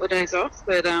enjoy a couple of days off.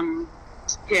 But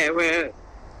we're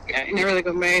in a really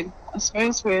good mood. I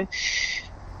suppose we've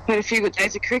had a few good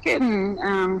days of cricket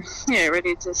and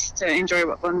ready just to enjoy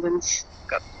what London's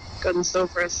got in store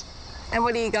for us. And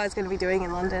what are you guys going to be doing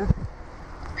in London?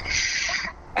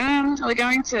 We're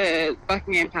going to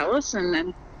Buckingham Palace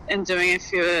and doing a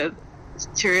few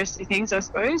touristy things, I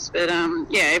suppose. But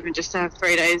even just to have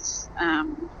 3 days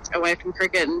away from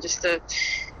cricket and just to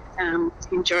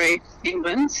enjoy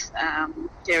England.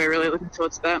 We're really looking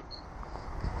forward to that.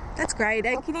 That's great.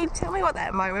 And can you tell me what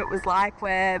that moment was like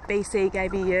where BC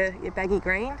gave you your baggy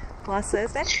green last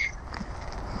Thursday?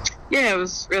 Yeah, it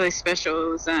was really special.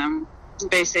 It was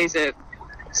BC's a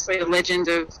legend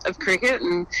of cricket,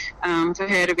 and for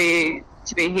her to be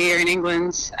here in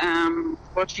England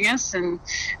watching us and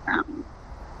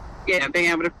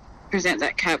being able to present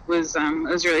that cap was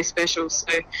really special. So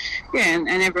and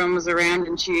everyone was around,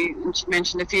 and she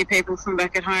mentioned a few people from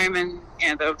back at home, and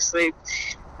they obviously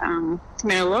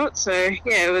meant a lot. So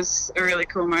it was a really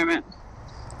cool moment.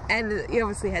 And you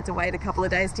obviously had to wait a couple of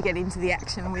days to get into the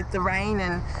action with the rain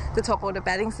and the top order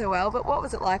batting so well, but what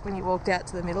was it like when you walked out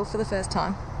to the middle for the first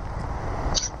time?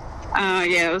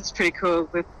 It was pretty cool.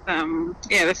 With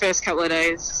the first couple of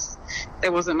days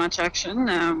there wasn't much action,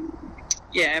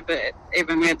 but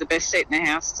even we had the best seat in the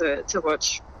house to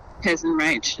watch Pez and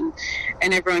Rach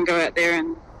and everyone go out there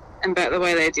and bat the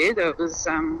way they did. It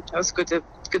was good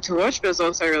to watch, but it was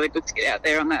also really good to get out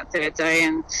there on that third day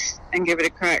and give it a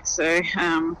crack. So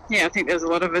I think there's a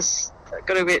lot of us that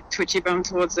got a bit twitchy bum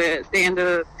towards the end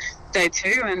of day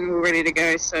 2, and we're ready to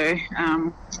go. So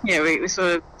we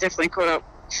sort of definitely caught up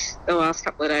the last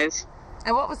couple of days.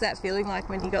 And what was that feeling like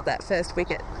when you got that first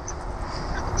wicket?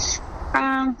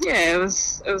 It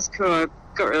was cool. I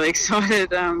got really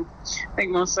excited. I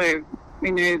think more so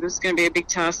we knew it was going to be a big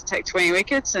task to take 20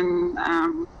 wickets, and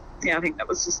I think that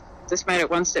was just made it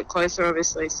one step closer,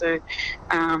 obviously. So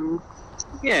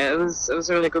it was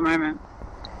a really good moment.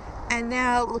 And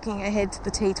now looking ahead to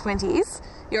the T20s,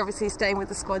 you're obviously staying with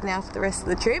the squad now for the rest of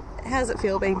the trip. How does it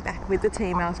feel being back with the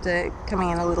team after coming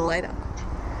in a little later?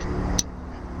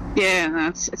 Yeah, no,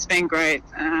 it's been great.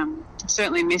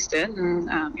 Certainly missed it, and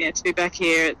to be back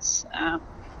here, it's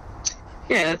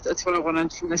that's what I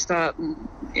wanted from the start, and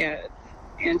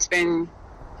it's been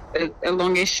a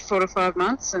longish 4 to 5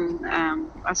 months, and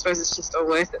I suppose it's just all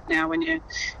worth it now when you're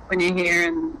here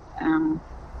and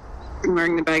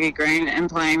wearing the baggy green and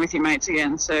playing with your mates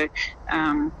again. So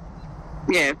I'm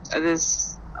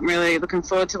really looking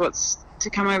forward to what's to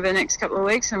come over the next couple of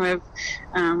weeks, and we've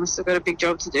still got a big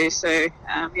job to do. So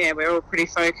we're all pretty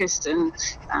focused, and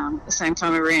at the same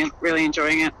time we're really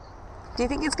enjoying it. Do you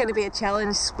think it's going to be a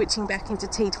challenge switching back into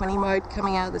T20 mode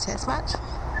coming out of the Test match?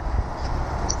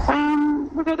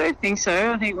 Look, I don't think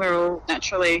so. I think we're all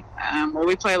naturally,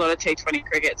 we play a lot of T20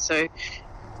 cricket, so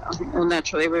I think all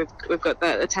naturally we've got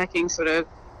that attacking sort of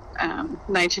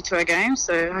nature to our game.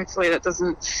 So hopefully that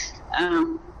doesn't.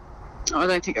 I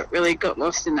don't think it really got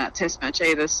lost in that Test match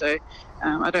either. So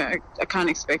I can't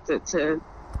expect it to.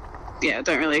 I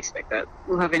don't really expect that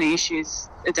we'll have any issues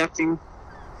adapting.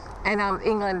 And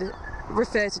England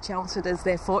refer to Chelmsford as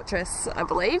their fortress, I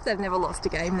believe. They've never lost a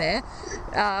game there.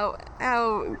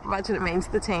 How much did it mean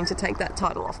to the team to take that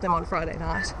title off them on Friday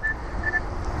night?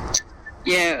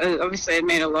 Yeah, obviously it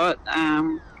meant a lot.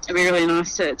 It'd be really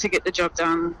nice to get the job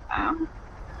done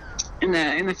in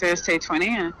the first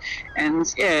T20,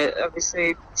 and obviously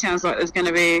it sounds like there's going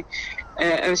to be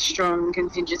a strong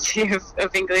contingency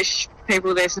of English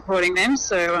people there supporting them.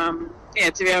 So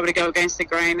to be able to go against the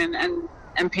grain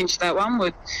and pinch that one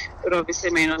would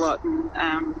obviously mean a lot,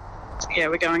 and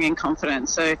we're going in confident.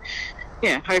 So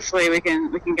hopefully we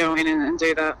can go in and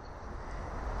do that.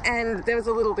 And there was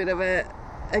a little bit of a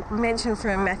mention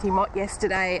from Matthew Mott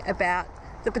yesterday about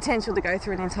the potential to go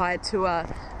through an entire tour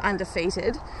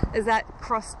undefeated. Has that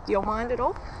crossed your mind at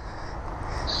all?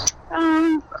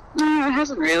 No, it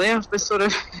hasn't really. I'm sort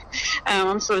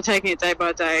of taking it day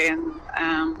by day, and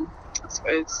I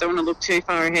suppose don't want to look too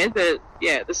far ahead, but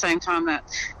at the same time, that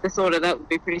the thought of that would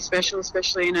be pretty special,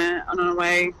 especially on an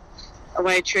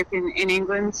away trip in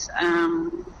England.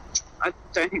 I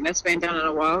don't think that's been done in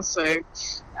a while, so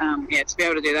to be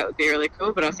able to do that would be really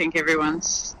cool. But I think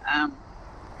everyone's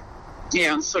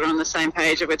sort of on the same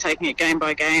page that we're taking it game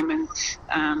by game, and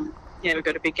we've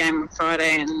got a big game on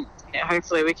Friday, and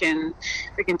hopefully we can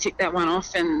tick that one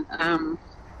off and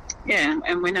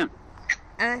win it.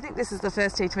 And I think this is the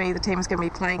first T20 the team's going to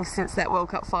be playing since that World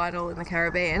Cup final in the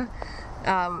Caribbean.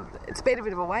 It's been a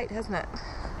bit of a wait, hasn't it?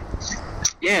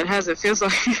 Yeah, it has. It feels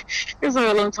like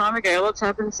a long time ago. A lot's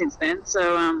happened since then.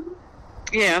 So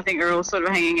I think we're all sort of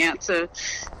hanging out to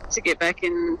get back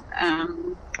in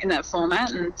that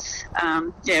format, and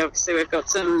obviously we've got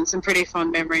some pretty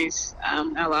fond memories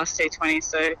our last T20.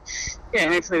 So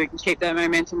hopefully we can keep that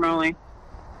momentum rolling.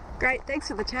 Great, thanks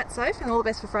for the chat, Soph, and all the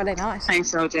best for Friday night.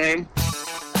 Thanks, LJ.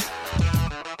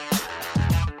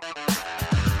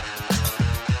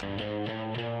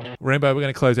 Rambo, we're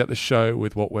going to close out the show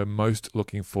with what we're most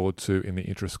looking forward to in the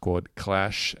intra-squad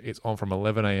clash. It's on from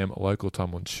 11 a.m. local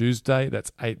time on Tuesday.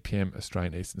 That's 8 p.m.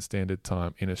 Australian Eastern Standard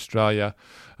Time in Australia,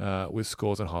 with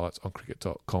scores and highlights on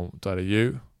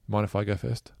cricket.com.au. Mind if I go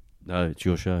first? No, it's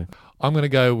your show. I'm going to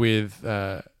go with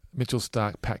Mitchell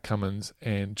Starc, Pat Cummins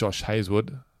and Josh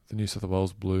Hazlewood, the New South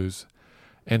Wales Blues,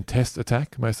 and test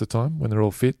attack most of the time when they're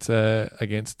all fit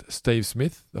against Steve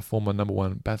Smith, the former number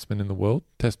one batsman in the world,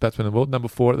 test batsman in the world, number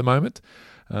 4 at the moment.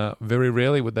 Very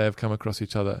rarely would they have come across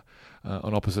each other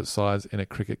on opposite sides in a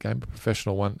cricket game, a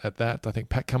professional one at that. I think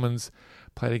Pat Cummins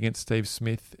played against Steve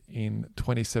Smith in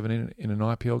 2017 in an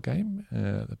IPL game,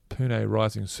 the Pune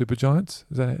Rising Super Giants.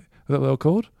 Is that what they were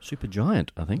called? Super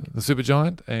Giant, I think. The Super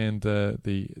Giant and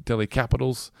the Delhi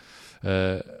Capitals.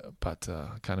 But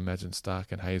I can't imagine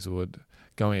Starc and Hazlewood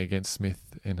going against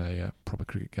Smith in a proper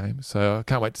cricket game. So I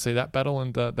can't wait to see that battle,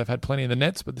 and they've had plenty in the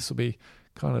nets, but this will be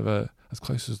kind of as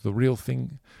close as the real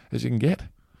thing as you can get.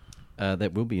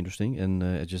 That will be interesting, and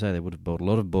as you say, they would have bowled a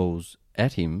lot of balls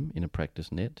at him in a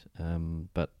practice net,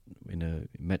 but in a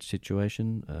match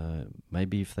situation,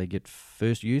 maybe if they get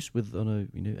first use with on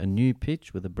a new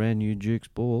pitch with a brand new Duke's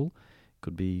ball,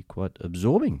 could be quite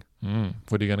absorbing.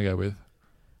 What are you going to go with?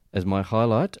 As my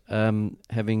highlight,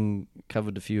 having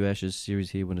covered a few Ashes series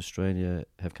here when Australia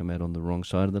have come out on the wrong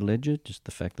side of the ledger, just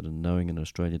the fact that knowing an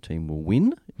Australia team will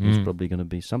win is probably going to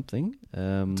be something.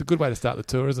 It's a good way to start the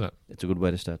tour, isn't it? It's a good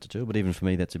way to start the tour, but even for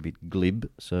me that's a bit glib.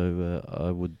 So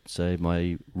I would say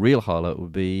my real highlight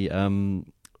would be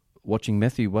watching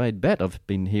Matthew Wade bat. I've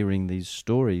been hearing these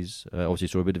stories. Obviously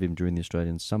saw a bit of him during the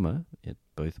Australian summer at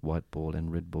both white ball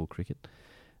and red ball cricket.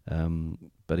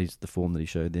 But the form that he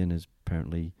showed then has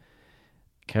apparently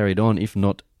carried on, if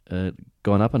not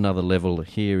gone up another level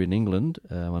here in England.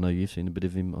 I know you've seen a bit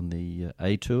of him on the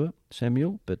A Tour,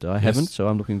 Samuel, but I haven't, so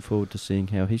I'm looking forward to seeing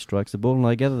how he strikes the ball. And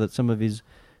I gather that some of his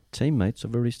teammates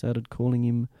have already started calling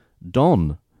him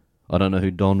Don. I don't know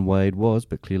who Don Wade was,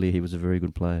 but clearly he was a very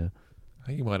good player. I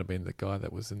think he might have been the guy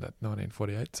that was in that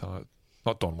 1948 side.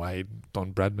 Not Don Wade,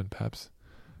 Don Bradman perhaps.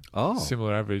 Oh.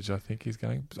 Similar average, I think he's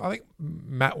going. I think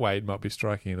Matt Wade might be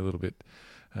striking it a little bit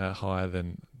higher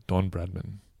than Don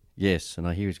Bradman. Yes, and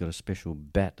I hear he's got a special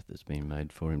bat that's been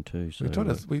made for him too. So we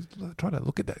tried to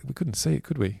look at that. We couldn't see it,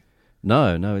 could we?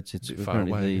 No, it's far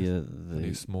away.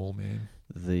 The small man.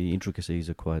 The intricacies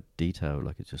are quite detailed.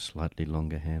 Like it's a slightly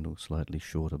longer handle, slightly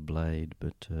shorter blade,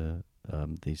 but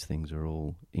these things are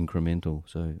all incremental.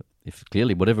 So if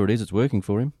clearly whatever it is, it's working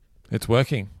for him. It's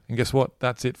working. And guess what?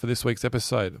 That's it for this week's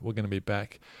episode. We're going to be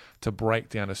back to break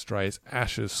down Australia's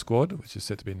Ashes squad, which is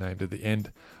set to be named at the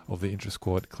end of the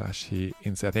intra-squad clash here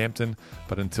in Southampton.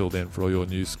 But until then, for all your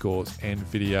news, scores and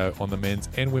video on the men's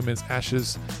and women's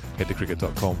Ashes, head to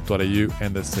cricket.com.au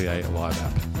and the CA Live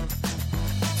app.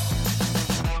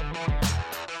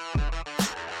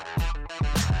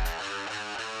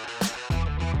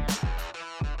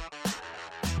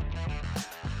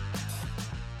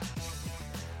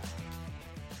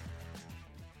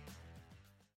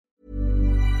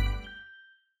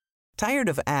 Tired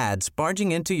of ads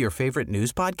barging into your favorite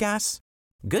news podcasts?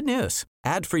 Good news.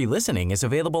 Ad-free listening is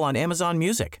available on Amazon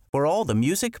Music for all the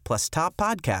music plus top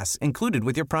podcasts included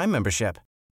with your Prime membership.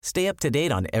 Stay up to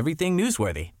date on everything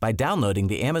newsworthy by downloading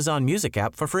the Amazon Music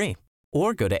app for free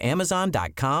or go to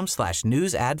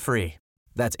amazon.com/news ad free.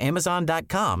 That's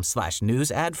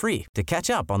amazon.com/news ad free to catch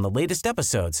up on the latest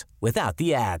episodes without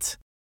the ads.